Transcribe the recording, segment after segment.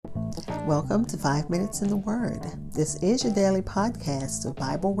Welcome to 5 Minutes in the Word. This is your daily podcast of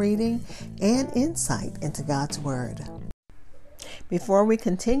Bible reading and insight into God's Word. Before we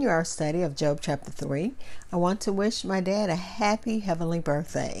continue our study of Job chapter 3, I want to wish my dad a happy heavenly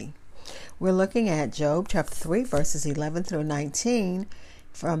birthday. We're looking at Job chapter 3 verses 11 through 19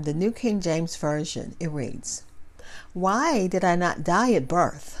 from the New King James Version. It reads, "Why did I not die at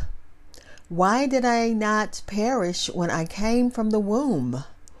birth? Why did I not perish when I came from the womb?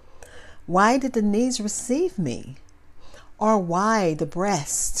 Why did the knees receive me? Or why the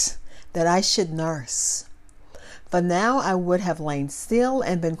breasts that I should nurse? For now I would have lain still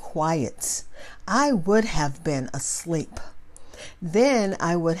and been quiet. I would have been asleep. Then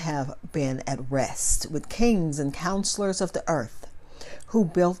I would have been at rest with kings and counselors of the earth, who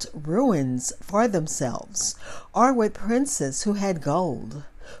built ruins for themselves, or with princes who had gold,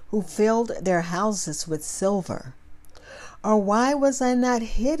 who filled their houses with silver. Or why was I not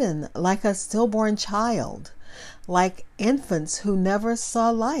hidden like a stillborn child, like infants who never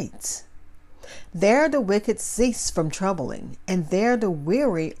saw light? There the wicked cease from troubling, and there the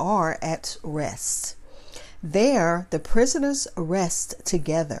weary are at rest. There the prisoners rest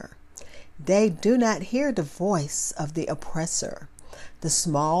together. They do not hear the voice of the oppressor. The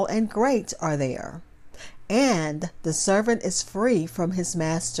small and great are there, and the servant is free from his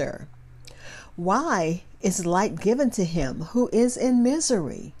master. Why is light given to him who is in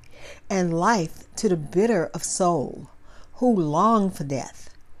misery, and life to the bitter of soul, who long for death,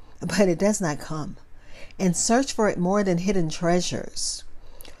 but it does not come, and search for it more than hidden treasures,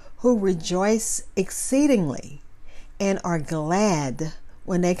 who rejoice exceedingly and are glad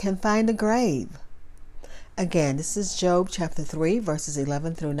when they can find a grave?" Again, this is Job chapter 3, verses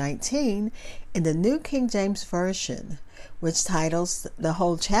 11 through 19 in the New King James Version, which titles the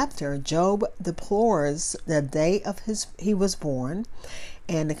whole chapter, "Job Deplores the Day of He Was Born,"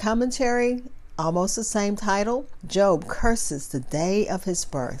 and the commentary, almost the same title, "Job Curses the Day of His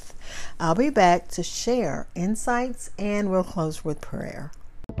Birth." I'll be back to share insights and we'll close with prayer.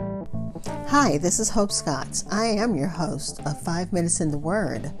 Hi, this is Hope Scott. I am your host of 5 Minutes in the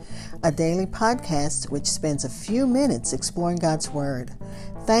Word, a daily podcast which spends a few minutes exploring God's Word.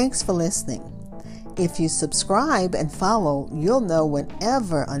 Thanks for listening. If you subscribe and follow, you'll know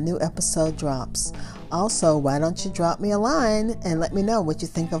whenever a new episode drops. Also, why don't you drop me a line and let me know what you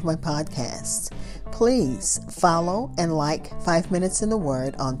think of my podcast? Please follow and like 5 Minutes in the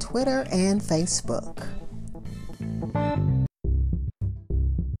Word on Twitter and Facebook.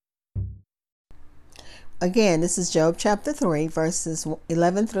 Again, this is Job chapter 3, verses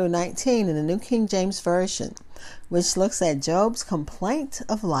 11 through 19 in the New King James Version, which looks at Job's complaint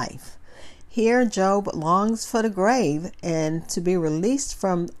of life. Here, Job longs for the grave and to be released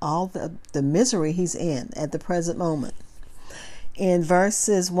from all the misery he's in at the present moment. In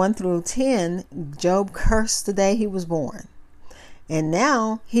verses 1 through 10, Job cursed the day he was born. And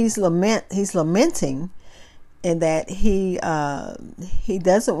now he's lamenting in that he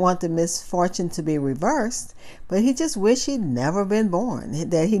doesn't want the misfortune to be reversed, but he just wished he'd never been born,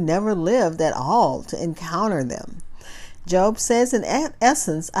 that he never lived at all to encounter them. Job says, in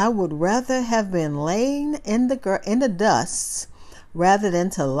essence, I would rather have been laying in the dust rather than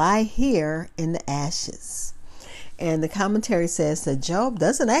to lie here in the ashes. And the commentary says that Job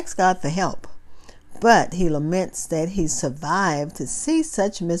doesn't ask God for help, but he laments that he survived to see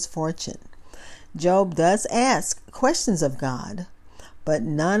such misfortune. Job does ask questions of God, but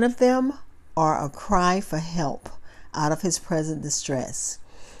none of them are a cry for help out of his present distress.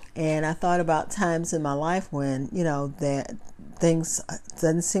 And I thought about times in my life when, that things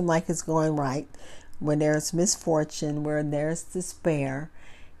doesn't seem like it's going right, when there's misfortune, where there's despair.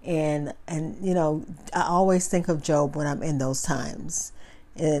 And I always think of Job when I'm in those times.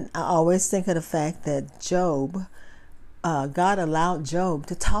 And I always think of the fact that God allowed Job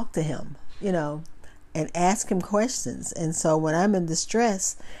to talk to him, and ask him questions. And so when I'm in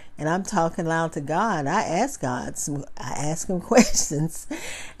distress and I'm talking loud to God, I ask him questions.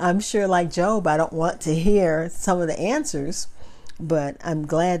 I'm sure, like Job, I don't want to hear some of the answers, but I'm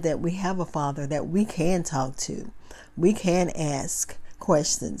glad that we have a Father that we can talk to. We can ask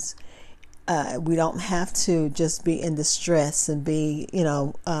questions. We don't have to just be in distress and be, in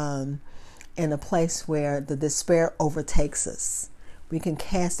a place where the despair overtakes us. We can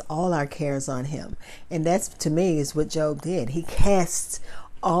cast all our cares on him. And that's, to me, is what Job did. He cast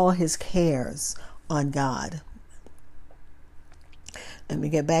all his cares on God. Let me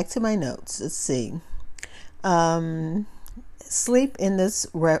get back to my notes. Let's see. Sleep in this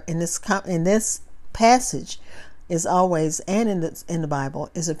passage is always, and in the Bible,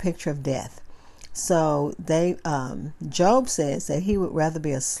 is a picture of death. So Job says that he would rather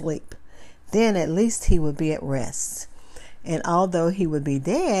be asleep. Then at least he would be at rest. And although he would be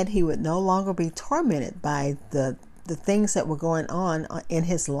dead, he would no longer be tormented by the things that were going on in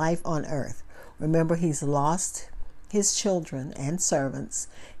his life on earth. Remember, he's lost his children and servants.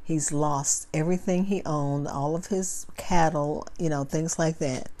 He's lost everything he owned, all of his cattle, things like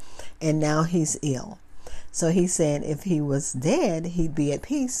that. And now he's ill. So he said if he was dead, he'd be at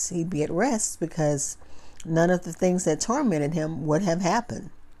peace, he'd be at rest, because none of the things that tormented him would have happened.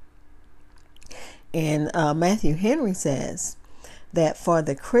 And Matthew Henry says that for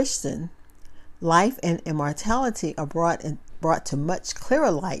the Christian, life and immortality are brought to much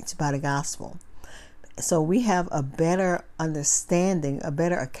clearer light by the gospel. So we have a better understanding, a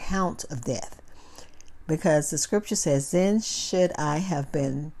better account of death, because the scripture says, then should I have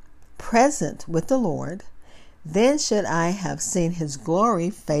been present with the Lord, then should I have seen his glory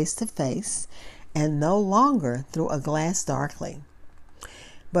face to face, and no longer through a glass darkly.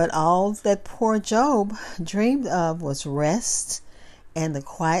 But all that poor Job dreamed of was rest and the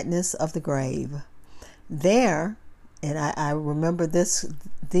quietness of the grave. There, and I remember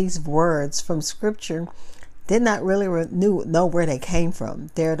these words from scripture, did not really know where they came from.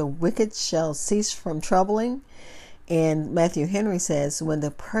 There the wicked shall cease from troubling. And Matthew Henry says, when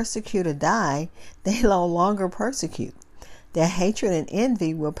the persecutor die, they no longer persecute. Their hatred and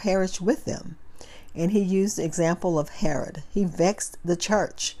envy will perish with them. And he used the example of Herod. He vexed the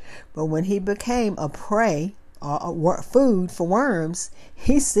church, but when he became a prey or food for worms,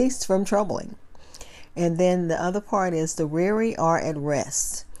 he ceased from troubling. And then the other part is the weary are at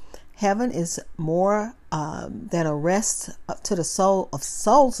rest. Heaven is more than a rest to the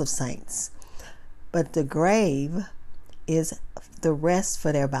souls of saints, but the grave is the rest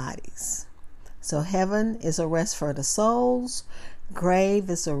for their bodies. So heaven is a rest for the souls, grave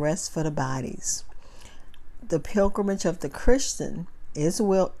is a rest for the bodies. The pilgrimage of the Christian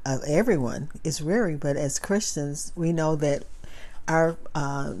everyone is weary, but as Christians, we know that our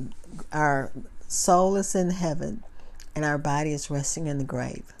soul is in heaven and our body is resting in the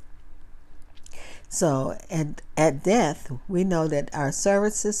grave. So at death, we know that our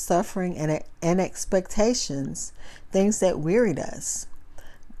services, suffering, and expectations, things that wearied us.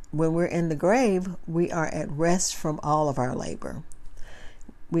 When we're in the grave, we are at rest from all of our labor.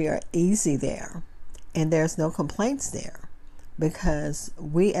 We are easy there, and there's no complaints there, because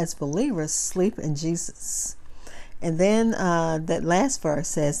we as believers sleep in Jesus. And then that last verse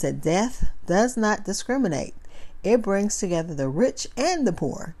says that death does not discriminate. It brings together the rich and the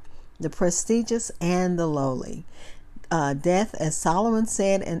poor, the prestigious and the lowly. Death, as Solomon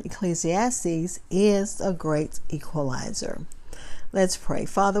said in Ecclesiastes, is a great equalizer. Let's pray.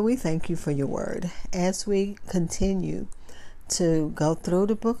 Father, we thank you for your word. As we continue to go through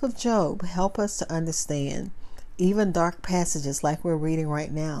the book of Job, help us to understand even dark passages like we're reading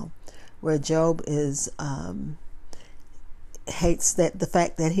right now, where Job hates the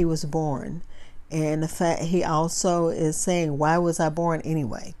fact that he was born, and the fact he also is saying, why was I born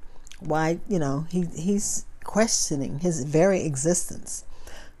anyway? Why, he's questioning his very existence.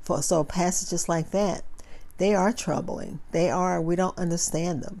 So passages like that, they are troubling. We don't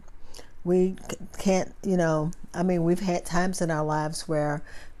understand them. We can't, we've had times in our lives where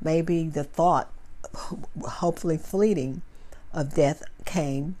maybe the thought, hopefully fleeting, of death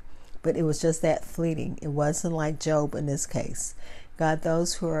came, but it was just that fleeting. It wasn't like Job in this case. God,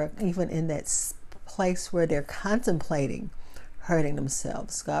 those who are even in that place where they're contemplating hurting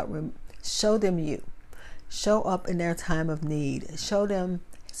themselves, God, show them you. Show up in their time of need.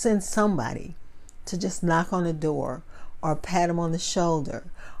 Send somebody to just knock on the door or pat them on the shoulder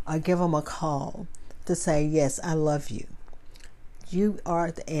or give them a call to say, yes, I love you. You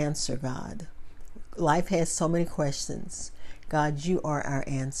are the answer, God. Life has so many questions. God, you are our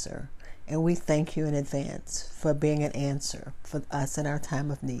answer. And we thank you in advance for being an answer for us in our time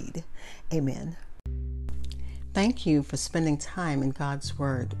of need. Amen. Thank you for spending time in God's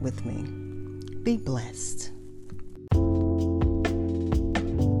Word with me. Be blessed.